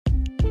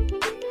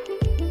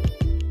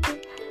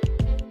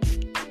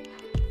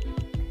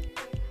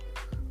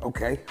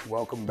Okay,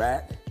 welcome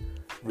back.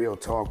 Real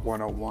Talk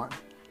 101.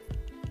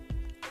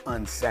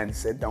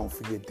 Uncensored, don't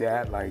forget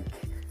that. Like,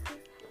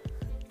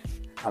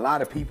 a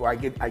lot of people, I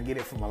get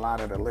it from a lot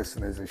of the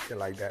listeners and shit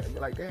like that. They be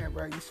like, damn,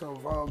 bro, you so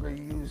vulgar.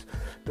 You use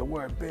the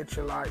word bitch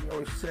a lot. You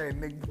always say,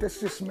 nigga, that's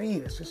just me.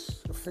 It's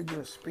just a figure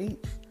of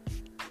speech.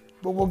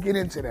 But we'll get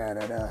into that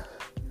at,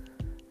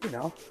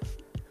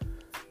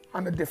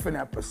 on a different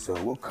episode.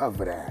 We'll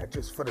cover that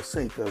just for the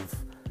sake of,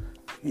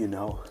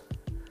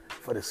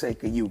 for the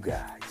sake of you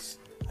guys,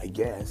 I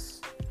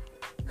guess.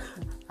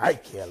 I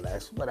care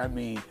less, but I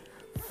mean,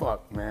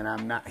 fuck, man,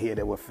 I'm not here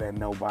to offend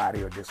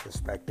nobody or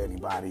disrespect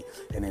anybody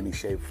in any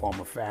shape,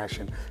 form, or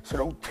fashion. So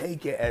don't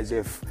take it as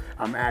if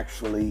I'm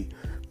actually,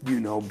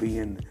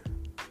 being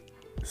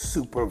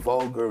super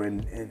vulgar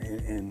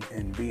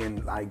and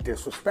being like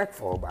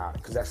disrespectful about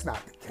it, because that's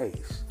not the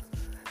case.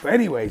 But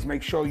anyways,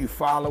 make sure you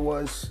follow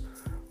us,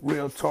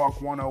 Real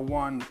Talk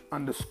 101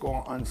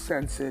 _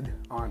 uncensored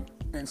on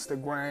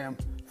Instagram,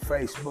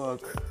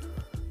 Facebook.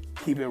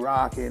 Keep it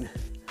rocking.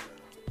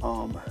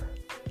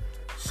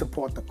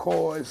 Support the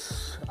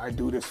cause. I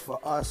do this for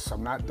us.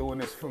 I'm not doing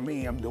this for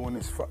me. I'm doing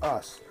this for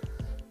us.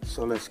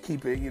 So let's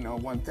keep it,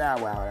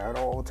 1,000 at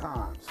all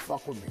times.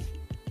 Fuck with me.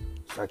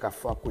 It's like I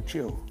fuck with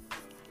you.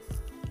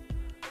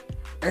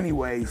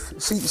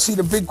 Anyways, see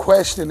the big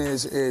question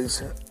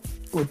is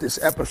with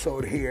this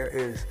episode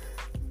here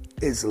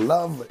is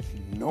love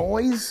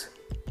noise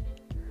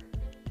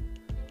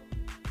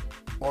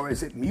or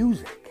is it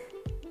music?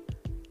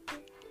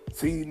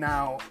 See,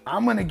 now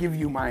I'm going to give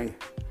you my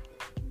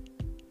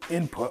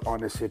input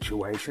on the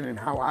situation and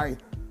how I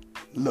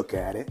look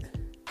at it.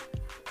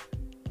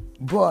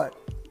 But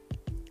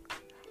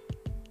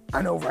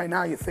I know right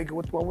now you're thinking,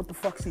 what the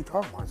fuck's he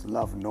talking about? It's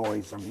love,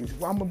 noise, or music.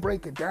 Well, I'm going to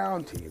break it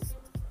down to you.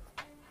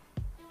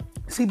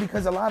 See,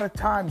 because a lot of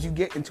times you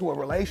get into a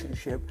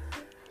relationship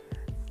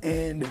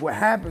and what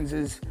happens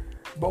is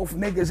both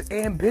niggas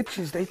and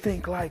bitches, they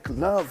think like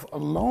love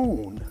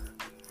alone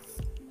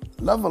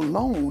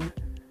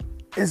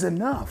is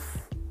enough.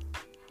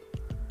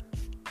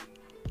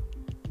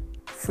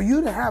 For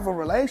you to have a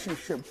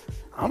relationship,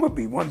 I'm going to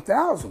be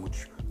 1,000 with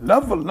you.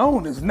 Love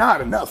alone is not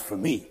enough for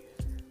me.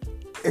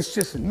 It's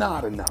just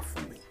not enough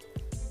for me.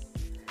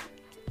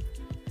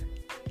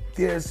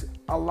 There's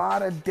a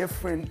lot of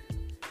different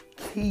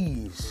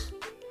keys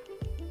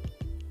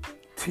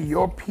to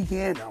your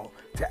piano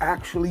to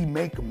actually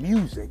make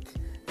music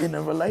in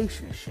a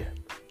relationship.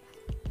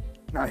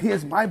 Now,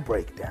 here's my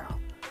breakdown.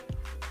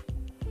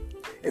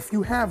 If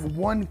you have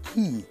one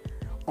key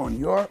on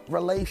your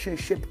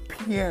relationship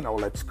piano,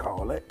 let's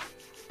call it,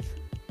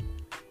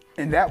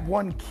 and that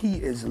one key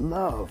is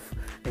love,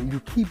 and you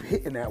keep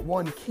hitting that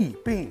one key,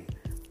 bing,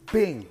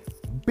 bing,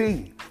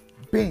 bing,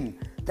 bing,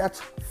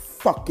 that's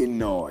fucking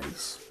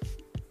noise.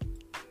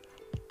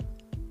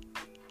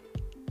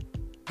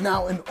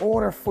 Now, in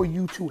order for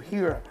you to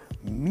hear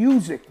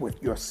music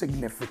with your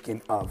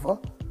significant other,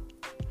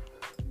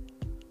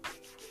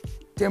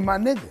 then my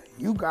nigga,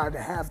 you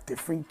gotta have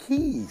different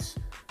keys.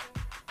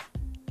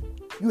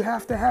 You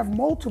have to have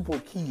multiple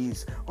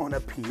keys on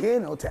a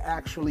piano to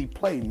actually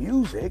play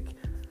music.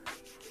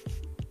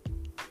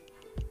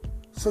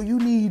 So you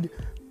need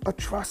a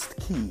trust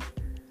key.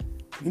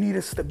 You need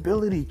a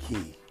stability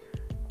key.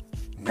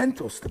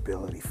 Mental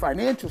stability,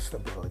 financial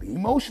stability,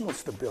 emotional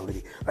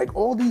stability. Like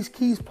all these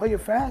keys play a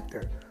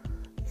factor.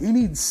 You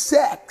need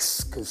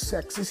sex, because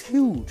sex is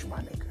huge, my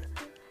nigga.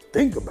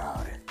 Think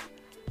about it.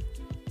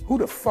 Who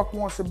the fuck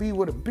wants to be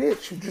with a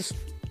bitch who just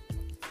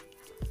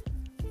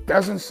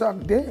doesn't suck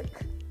dick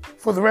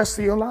for the rest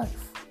of your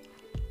life?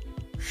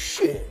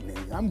 Shit,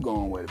 nigga, I'm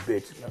going with a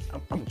bitch.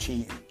 I'm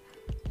cheating.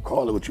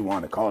 Call it what you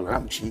want to call it.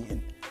 I'm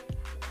cheating.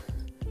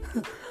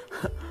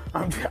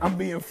 I'm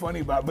being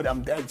funny about it, but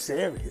I'm dead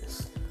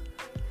serious.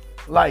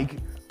 Like,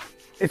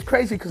 it's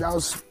crazy because I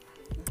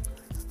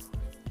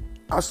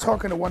was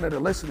talking to one of the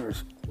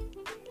listeners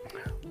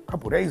a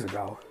couple days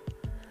ago,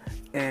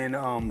 and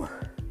I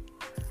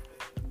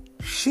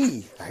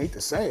hate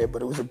to say it,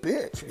 but it was a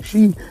bitch. And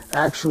she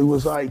actually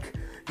was like,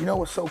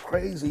 what's so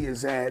crazy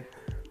is that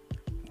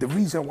the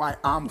reason why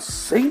I'm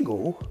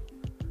single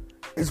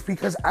is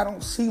because I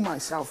don't see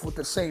myself with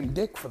the same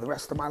dick for the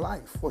rest of my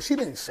life. Well, she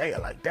didn't say it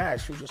like that.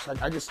 She was just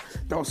like, I just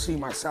don't see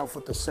myself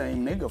with the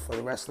same nigga for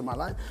the rest of my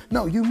life.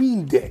 No, you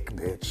mean dick,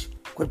 bitch.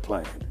 Quit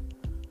playing.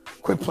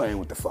 Quit playing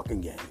with the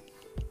fucking game.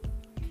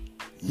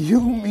 You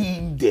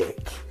mean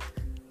dick.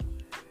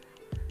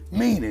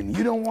 Meaning,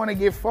 you don't want to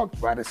get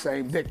fucked by the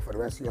same dick for the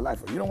rest of your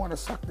life, or you don't want to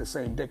suck the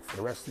same dick for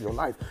the rest of your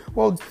life.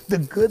 Well, the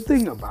good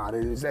thing about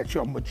it is that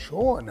you're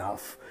mature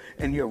enough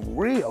and you're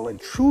real and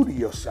true to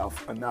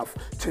yourself enough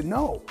to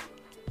know.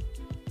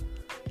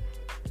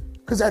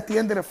 Because at the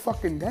end of the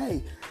fucking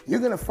day, you're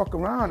going to fuck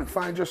around and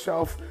find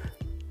yourself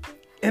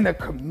in a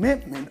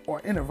commitment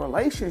or in a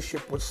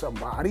relationship with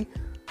somebody,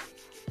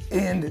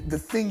 and the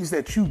things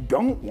that you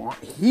don't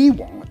want, he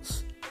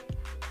wants.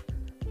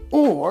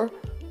 Or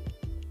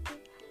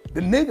the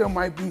nigga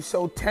might be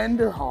so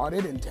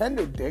tender-hearted and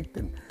tender-dicked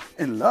and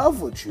in love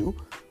with you,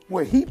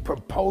 where he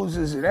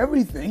proposes and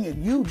everything,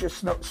 and you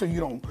just know, so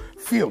you don't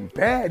feel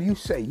bad, you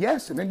say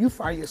yes, and then you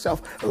find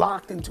yourself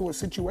locked into a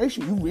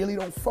situation you really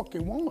don't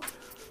fucking want.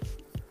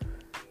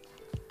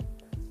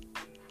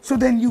 So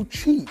then you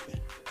cheat.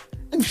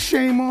 And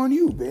shame on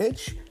you,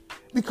 bitch.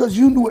 Because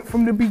you knew it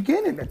from the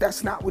beginning that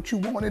that's not what you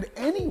wanted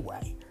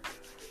anyway.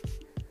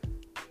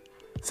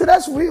 So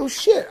that's real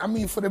shit. I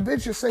mean, for the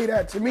bitch to say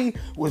that to me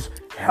was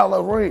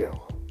hella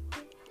real.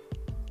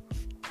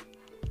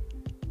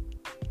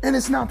 And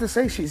it's not to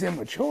say she's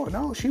immature.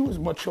 No, she was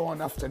mature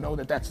enough to know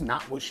that that's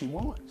not what she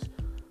wants.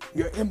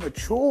 You're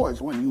immature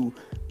is when you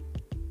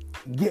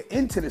get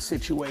into the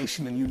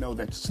situation and you know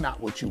that's not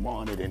what you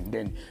wanted, and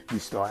then you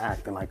start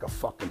acting like a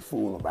fucking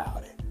fool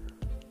about it.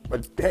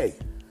 But hey,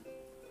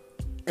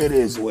 it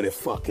is what it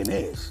fucking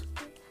is.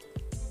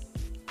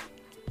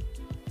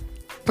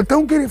 But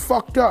don't get it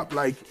fucked up.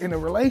 Like, in a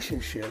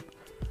relationship,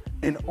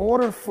 in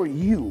order for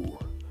you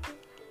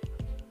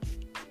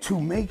to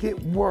make it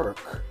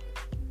work,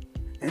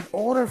 in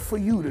order for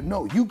you to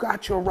know you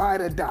got your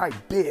ride or die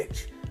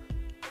bitch,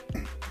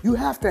 you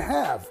have to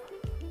have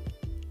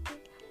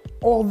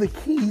all the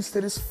keys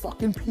to this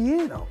fucking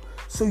piano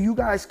so you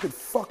guys could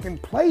fucking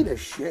play this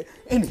shit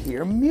and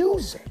hear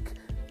music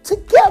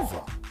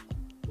together.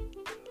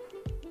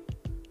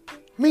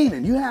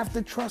 Meaning, you have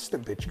to trust the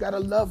bitch. You gotta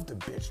love the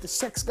bitch. The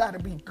sex gotta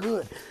be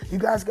good. You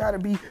guys gotta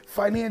be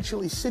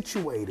financially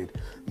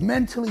situated,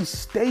 mentally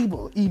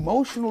stable,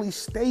 emotionally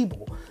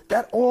stable.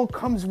 That all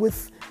comes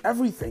with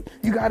everything.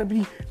 You gotta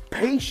be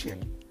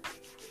patient.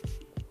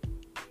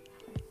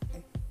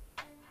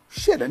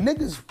 Shit, a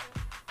nigga's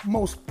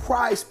most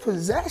prized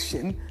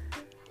possession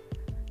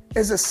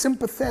is a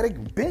sympathetic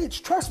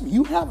bitch. Trust me,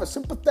 you have a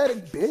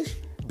sympathetic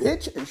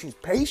bitch, and she's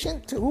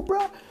patient too,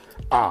 bro.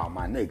 Oh,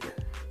 my nigga.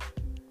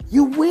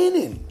 You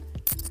winning.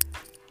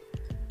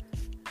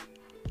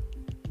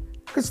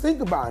 Because think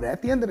about it.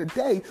 At the end of the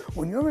day,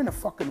 when you're in a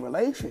fucking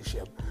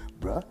relationship,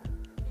 bruh,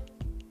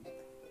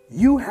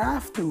 you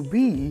have to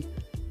be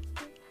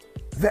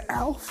the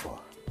alpha.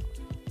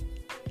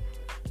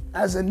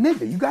 As a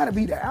nigga, you gotta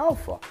be the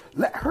alpha.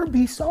 Let her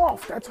be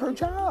soft. That's her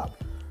job.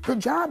 Her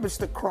job is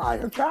to cry.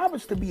 Her job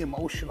is to be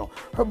emotional.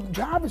 Her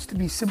job is to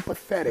be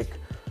sympathetic.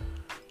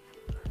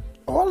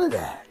 All of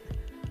that.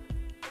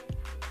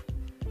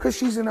 Because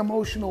she's an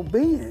emotional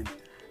being.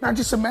 Now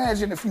just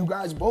imagine if you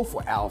guys both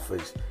were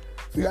alphas.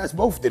 If you guys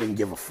both didn't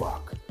give a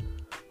fuck.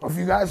 Or if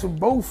you guys were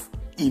both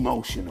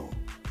emotional.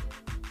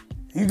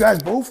 You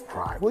guys both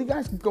cry. Well, you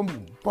guys are gonna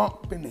be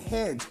bumping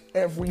heads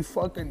every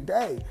fucking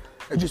day.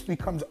 It just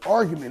becomes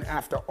argument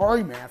after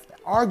argument after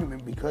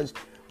argument because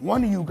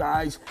one of you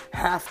guys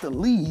have to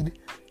lead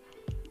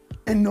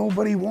and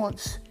nobody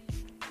wants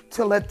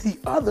to let the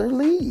other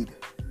lead.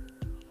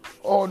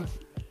 Or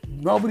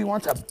nobody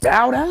wants to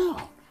bow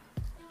down.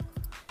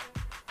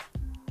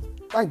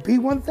 Like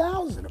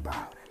B1000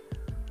 about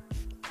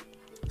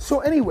it.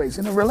 So anyways,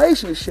 in a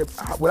relationship,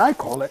 what I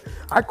call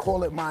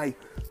it my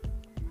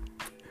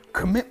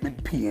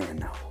commitment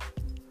piano.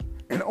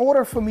 In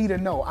order for me to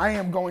know I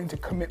am going to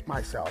commit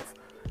myself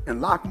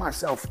and lock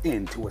myself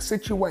into a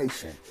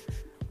situation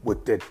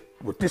with the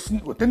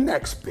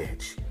next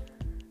bitch,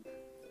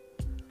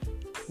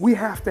 we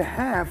have to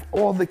have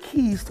all the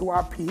keys to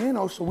our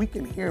piano so we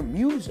can hear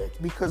music,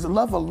 because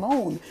love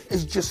alone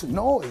is just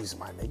noise,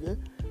 my nigga.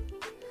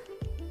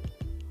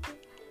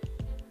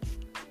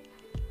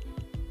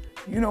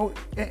 You know,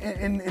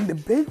 and the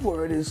big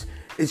word is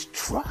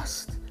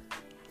trust.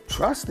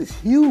 Trust is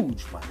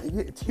huge, my nigga.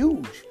 It's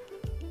huge.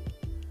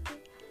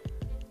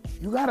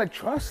 You gotta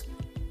trust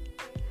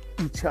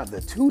each other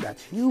too.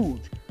 That's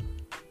huge.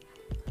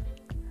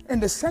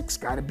 And the sex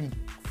gotta be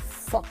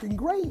fucking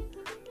great.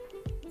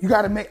 You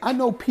gotta I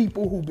know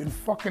people who've been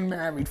fucking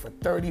married for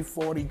 30,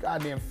 40,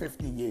 goddamn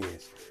 50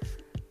 years.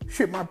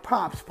 Shit, my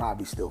pops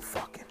probably still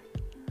fucking.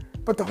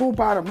 But the whole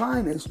bottom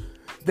line is,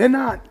 they're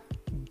not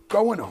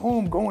going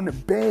home, going to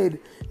bed,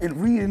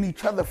 and reading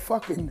each other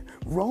fucking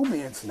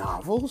romance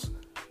novels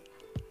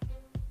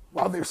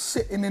while they're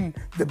sitting in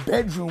the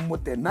bedroom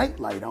with their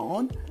nightlight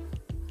on.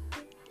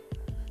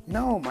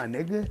 No, my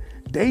nigga.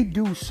 They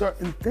do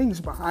certain things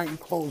behind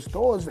closed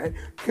doors that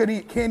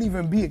can't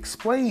even be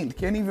explained,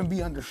 can't even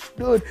be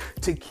understood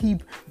to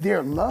keep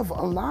their love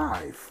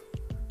alive.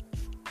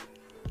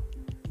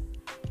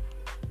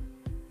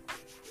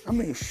 I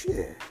mean,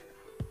 shit.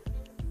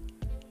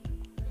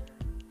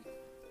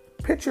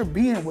 Picture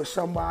being with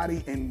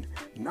somebody and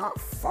not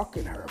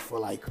fucking her for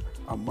like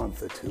a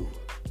month or two.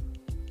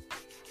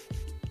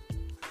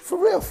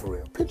 For real, for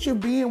real. Picture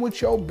being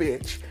with your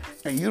bitch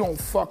and you don't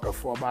fuck her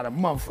for about a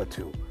month or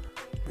two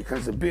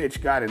because the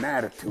bitch got an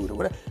attitude or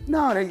whatever.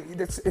 No,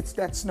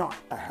 that's not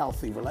a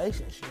healthy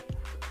relationship.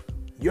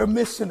 You're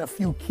missing a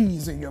few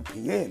keys in your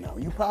piano.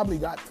 You probably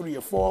got 3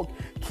 or 4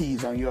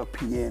 keys on your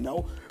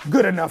piano,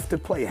 good enough to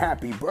play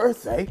Happy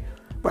Birthday,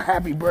 but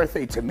Happy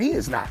Birthday to me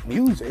is not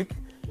music.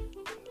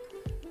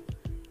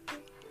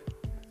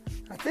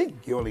 I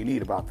think you only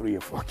need about 3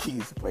 or 4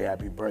 keys to play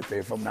Happy Birthday,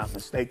 if I'm not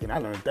mistaken. I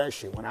learned that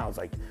shit when I was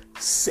like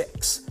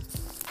 6.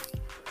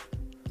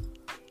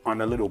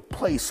 on a little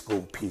play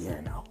school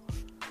piano.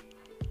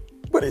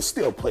 But it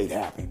still played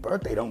Happy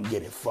Birthday, don't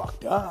get it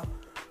fucked up.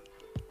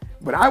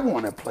 But I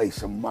want to play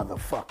some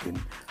motherfucking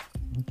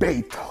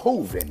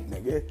Beethoven,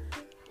 nigga,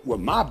 with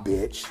my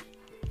bitch.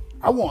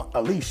 I want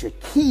Alicia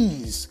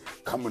Keys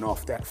coming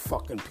off that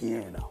fucking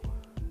piano.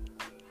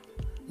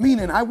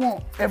 Meaning I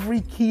want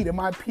every key to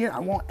my piano. I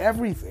want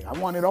everything. I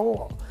want it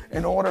all.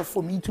 In order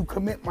for me to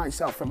commit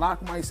myself and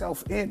lock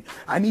myself in,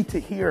 I need to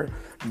hear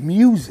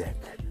music.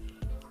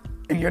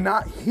 And you're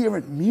not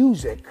hearing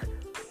music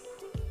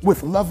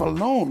with love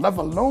alone. Love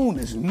alone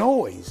is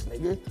noise,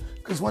 nigga.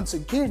 Because once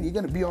again, you're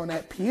going to be on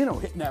that piano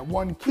hitting that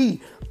one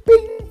key.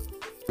 Bing,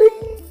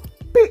 bing,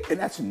 bing. And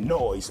that's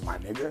noise, my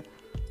nigga.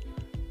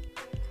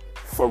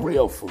 For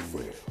real, for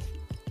real.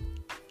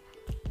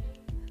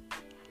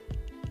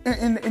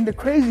 And the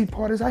crazy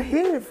part is I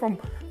hear it from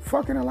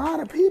fucking a lot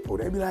of people.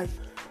 They be like,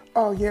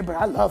 oh yeah, but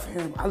I love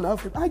him. I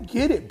love him. I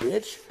get it,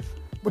 bitch.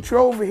 But you're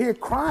over here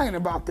crying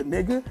about the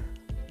nigga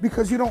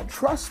because you don't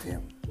trust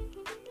him.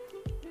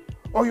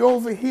 Or you're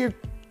over here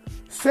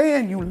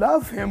saying you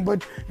love him,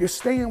 but you're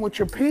staying with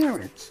your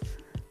parents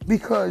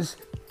because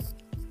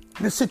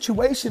the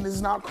situation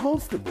is not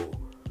comfortable.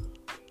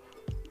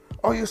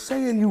 Or you're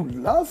saying you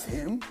love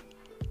him,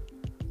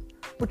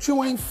 but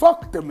you ain't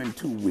fucked him in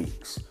 2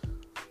 weeks.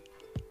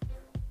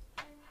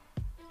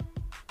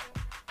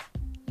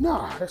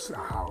 Nah, that's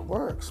not how it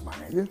works, my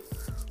nigga.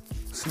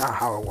 It's not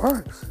how it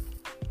works.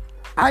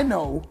 I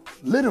know,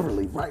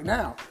 literally, right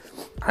now,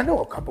 I know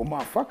a couple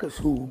motherfuckers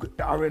who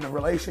are in a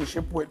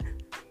relationship with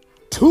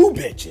 2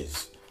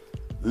 bitches,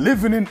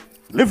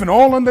 living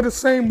all under the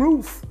same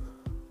roof.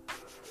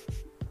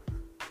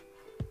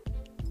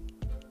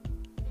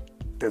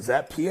 Does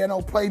that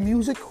piano play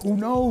music? Who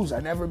knows?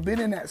 I've never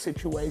been in that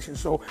situation,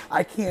 so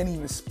I can't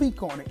even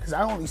speak on it because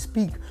I only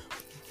speak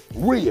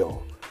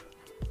real.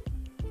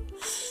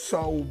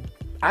 So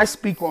I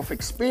speak off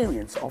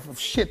experience, off of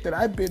shit that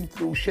I've been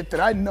through, shit that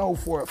I know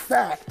for a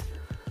fact.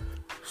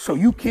 So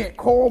you can't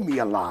call me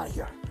a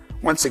liar.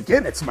 Once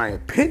again, it's my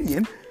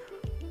opinion,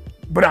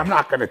 but I'm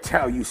not gonna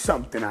tell you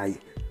something I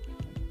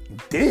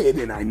did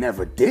and I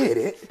never did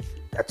it.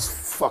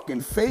 That's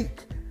fucking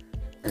fake.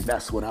 And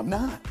that's what I'm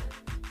not.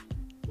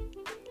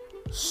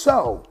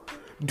 So,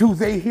 do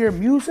they hear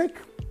music?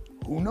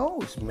 Who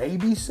knows?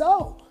 Maybe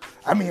so.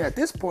 I mean, at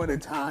this point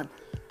in time,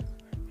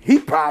 he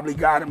probably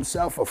got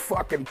himself a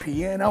fucking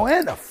piano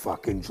and a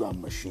fucking drum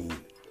machine.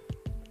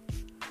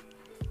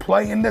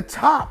 Playing the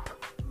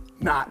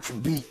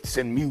top-notch beats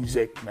and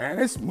music, man.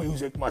 This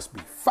music must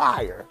be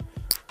fire.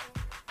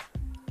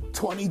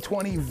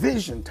 2020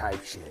 vision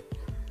type shit.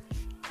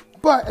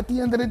 But at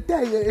the end of the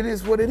day, it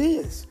is what it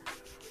is.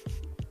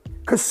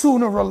 Because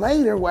sooner or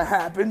later, what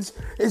happens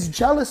is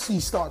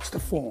jealousy starts to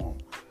form.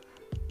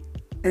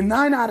 And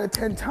 9 out of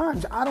 10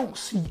 times, I don't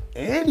see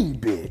any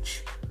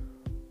bitch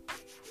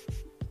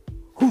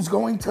who's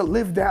going to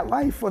live that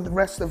life for the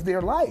rest of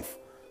their life.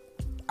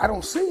 I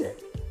don't see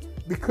it.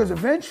 Because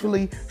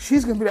eventually,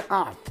 she's going to be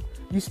like,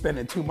 you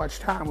spending too much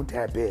time with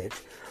that bitch.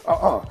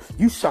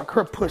 You suck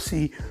her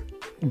pussy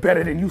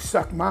better than you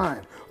suck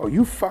mine. Or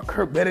you fuck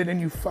her better than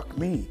you fuck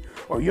me.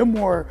 Or you're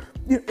more,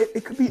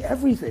 it could be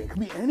everything. It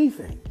could be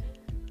anything.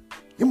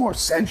 You're more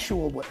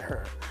sensual with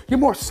her. You're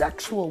more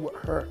sexual with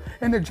her.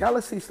 And the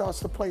jealousy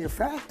starts to play a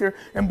factor.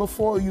 And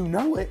before you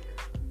know it,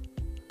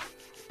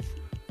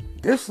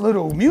 this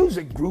little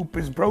music group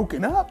is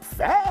broken up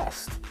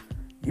fast.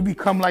 You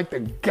become like the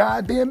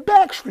goddamn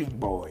Backstreet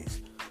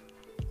Boys.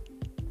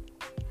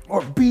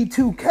 Or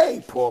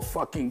B2K, poor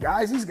fucking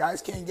guys. These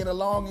guys can't get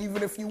along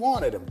even if you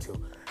wanted them to.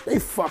 They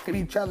fucking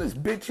each other's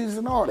bitches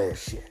and all that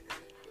shit.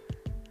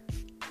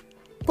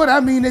 But I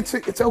mean, it's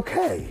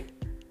okay.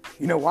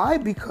 You know why?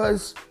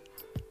 Because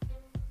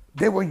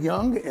they were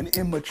young and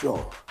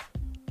immature.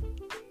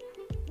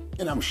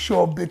 And I'm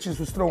sure bitches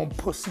was throwing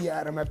pussy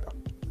at them at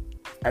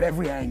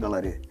every angle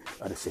of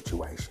the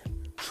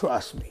situation.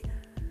 Trust me.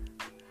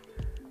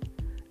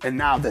 And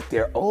now that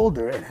they're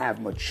older and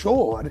have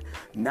matured,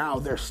 now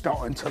they're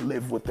starting to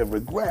live with the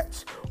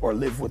regrets or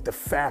live with the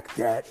fact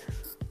that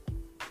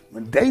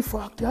when they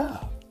fucked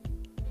up,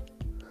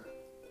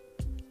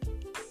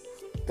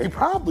 they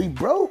probably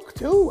broke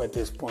too at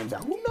this point.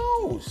 Who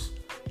knows?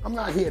 I'm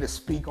not here to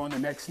speak on the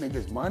next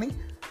nigga's money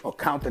or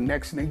count the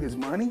next nigga's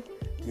money.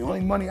 The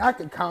only money I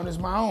can count is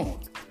my own.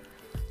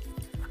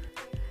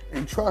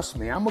 And trust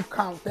me, I'm going to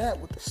count that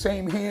with the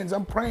same hands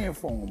I'm praying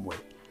for them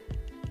with.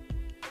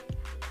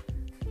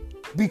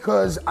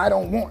 Because I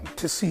don't want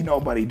to see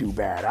nobody do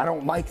bad. I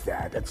don't like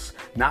that. That's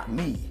not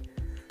me.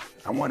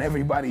 I want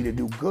everybody to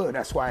do good.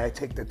 That's why I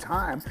take the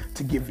time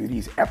to give you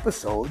these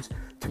episodes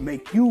to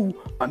make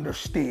you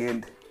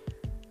understand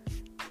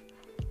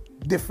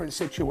different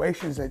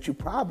situations that you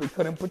probably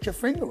couldn't put your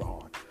finger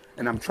on.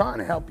 And I'm trying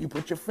to help you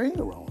put your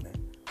finger on it.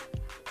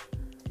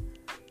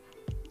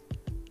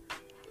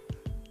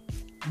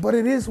 But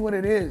it is what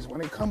it is.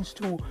 When it comes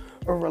to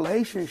a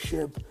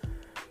relationship,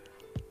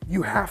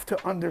 you have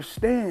to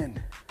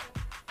understand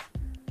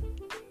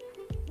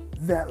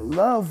that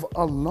love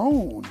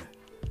alone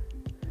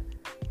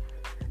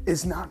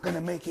is not going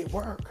to make it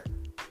work.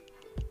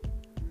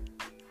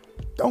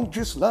 Don't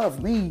just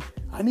love me.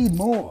 I need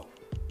more.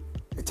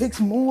 It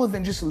takes more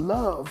than just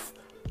love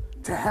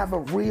to have a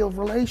real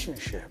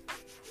relationship.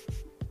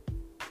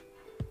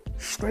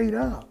 Straight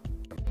up.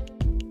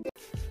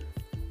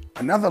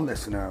 Another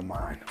listener of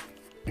mine,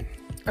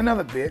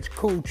 another bitch,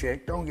 cool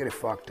chick, don't get it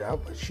fucked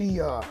up, but she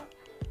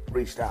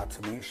reached out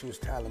to me. She was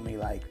telling me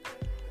like,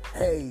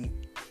 hey,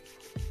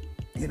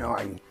 you know,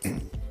 I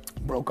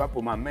broke up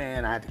with my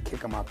man. I had to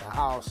kick him out the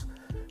house.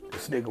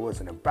 This nigga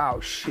wasn't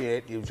about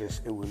shit.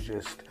 It was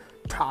just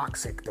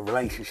toxic. The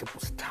relationship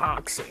was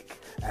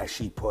toxic, as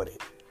she put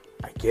it.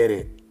 I get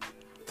it.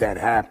 That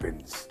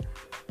happens.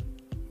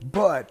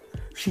 But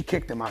she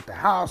kicked him out the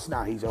house.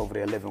 Now he's over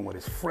there living with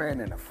his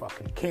friend in a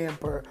fucking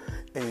camper.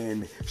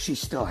 And she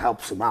still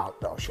helps him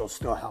out, though. She'll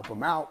still help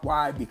him out.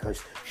 Why?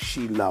 Because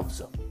she loves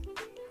him.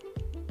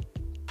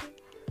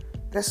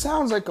 That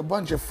sounds like a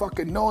bunch of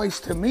fucking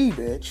noise to me,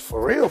 bitch.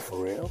 For real,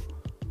 for real.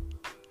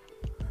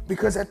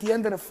 Because at the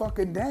end of the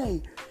fucking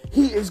day,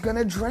 he is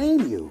gonna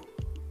drain you.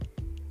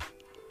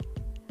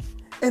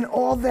 And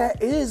all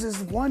that is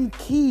one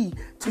key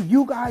to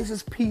you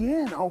guys'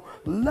 piano,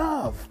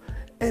 love.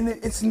 And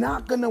it's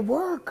not gonna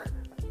work.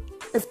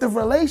 If the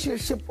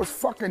relationship was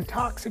fucking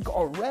toxic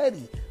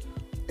already,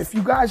 if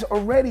you guys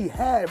already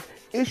have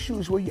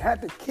issues where you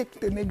had to kick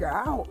the nigga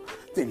out,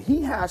 then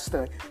he has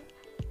to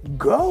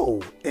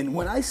go. And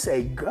when I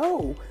say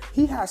go,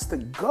 he has to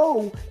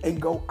go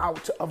and go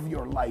out of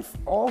your life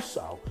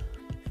also.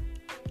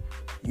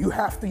 You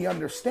have to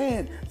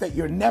understand that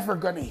you're never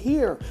gonna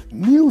hear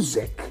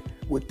music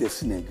with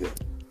this nigga.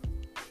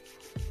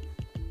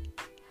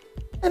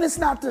 And it's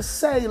not to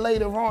say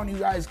later on you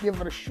guys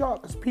give it a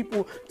shot, because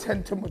people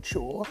tend to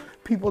mature.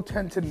 People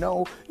tend to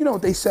know, you know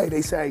what they say?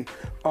 They say,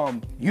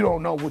 you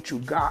don't know what you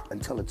got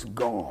until it's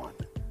gone.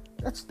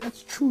 That's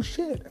true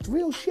shit. That's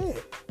real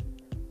shit.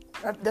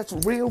 That's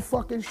real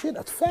fucking shit.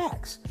 That's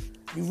facts.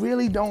 You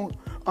really don't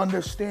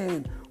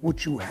understand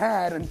what you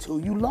had until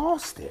you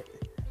lost it.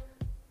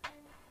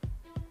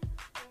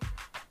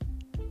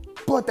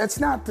 But that's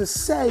not to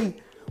say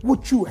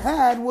what you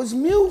had was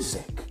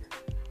music.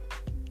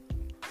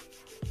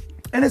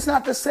 And it's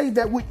not to say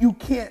that what you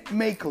can't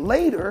make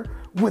later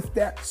with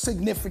that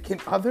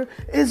significant other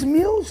is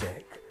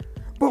music.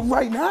 But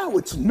right now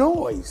it's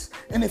noise.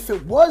 And if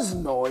it was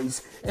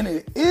noise and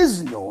it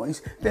is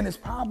noise, then it's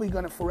probably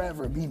gonna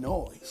forever be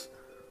noise.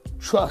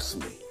 Trust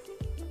me.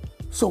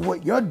 So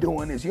what you're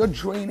doing is you're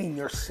draining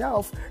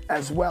yourself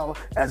as well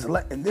as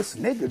letting this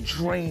nigga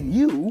drain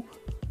you.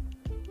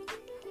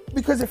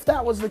 Because if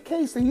that was the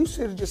case, then you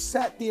should have just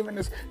sat there in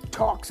this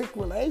toxic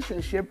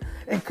relationship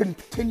and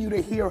continue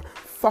to hear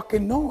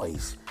fucking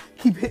noise.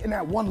 Keep hitting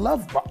that one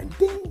love button.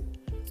 Ding,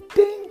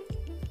 ding,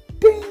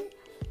 ding,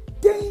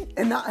 ding.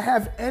 And not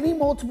have any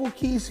multiple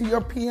keys to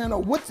your piano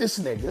with this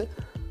nigga.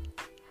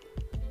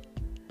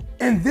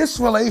 And this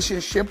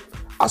relationship,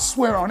 I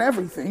swear on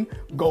everything,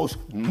 goes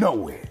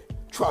nowhere.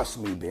 Trust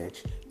me,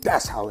 bitch.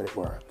 That's how it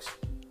works.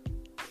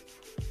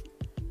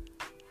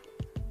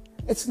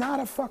 It's not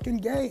a fucking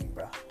game,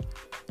 bro.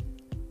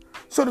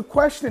 So the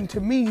question to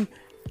me,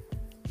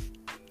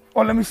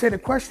 or let me say the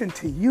question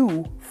to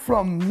you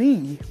from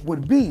me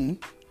would be,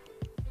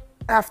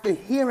 after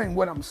hearing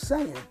what I'm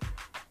saying,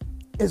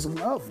 is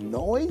love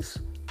noise?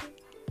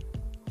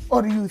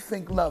 Or do you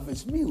think love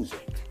is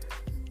music?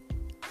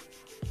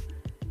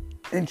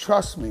 And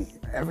trust me,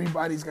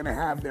 everybody's gonna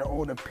have their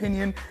own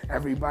opinion.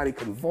 Everybody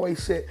can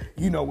voice it.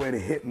 You know where to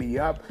hit me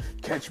up.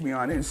 Catch me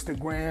on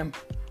Instagram,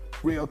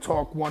 Real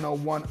Talk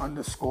 101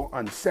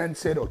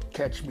 _uncensored, or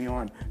catch me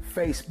on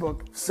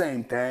Facebook,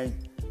 same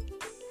thing.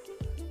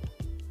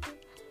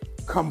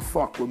 Come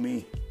fuck with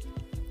me.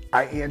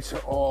 I answer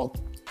all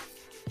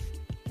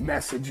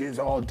messages,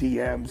 all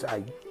DMs.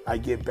 I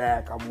get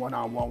back. I'm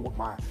one-on-one with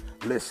my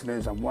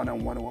listeners. I'm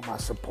one-on-one with my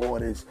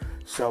supporters.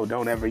 So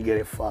don't ever get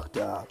it fucked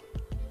up.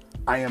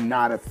 I am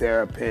not a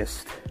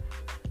therapist.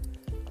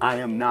 I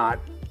am not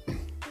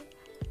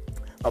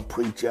a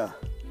preacher.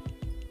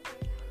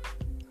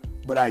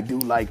 But I do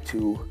like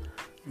to,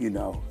 you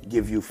know,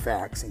 give you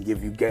facts and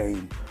give you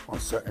game on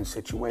certain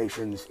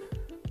situations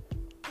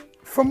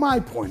from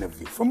my point of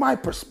view, from my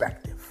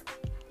perspective.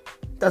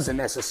 Doesn't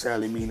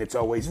necessarily mean it's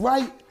always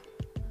right,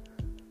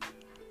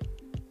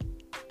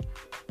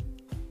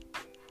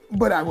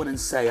 but I wouldn't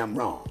say I'm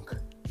wrong.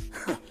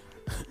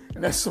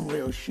 And that's some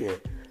real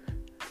shit.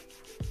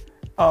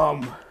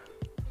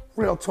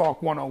 Real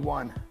Talk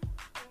 101.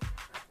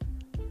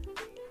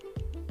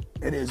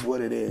 It is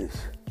what it is.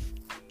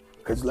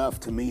 Because love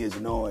to me is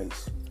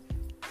noise.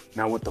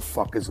 Now what the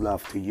fuck is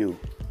love to you?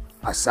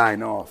 I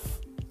sign off.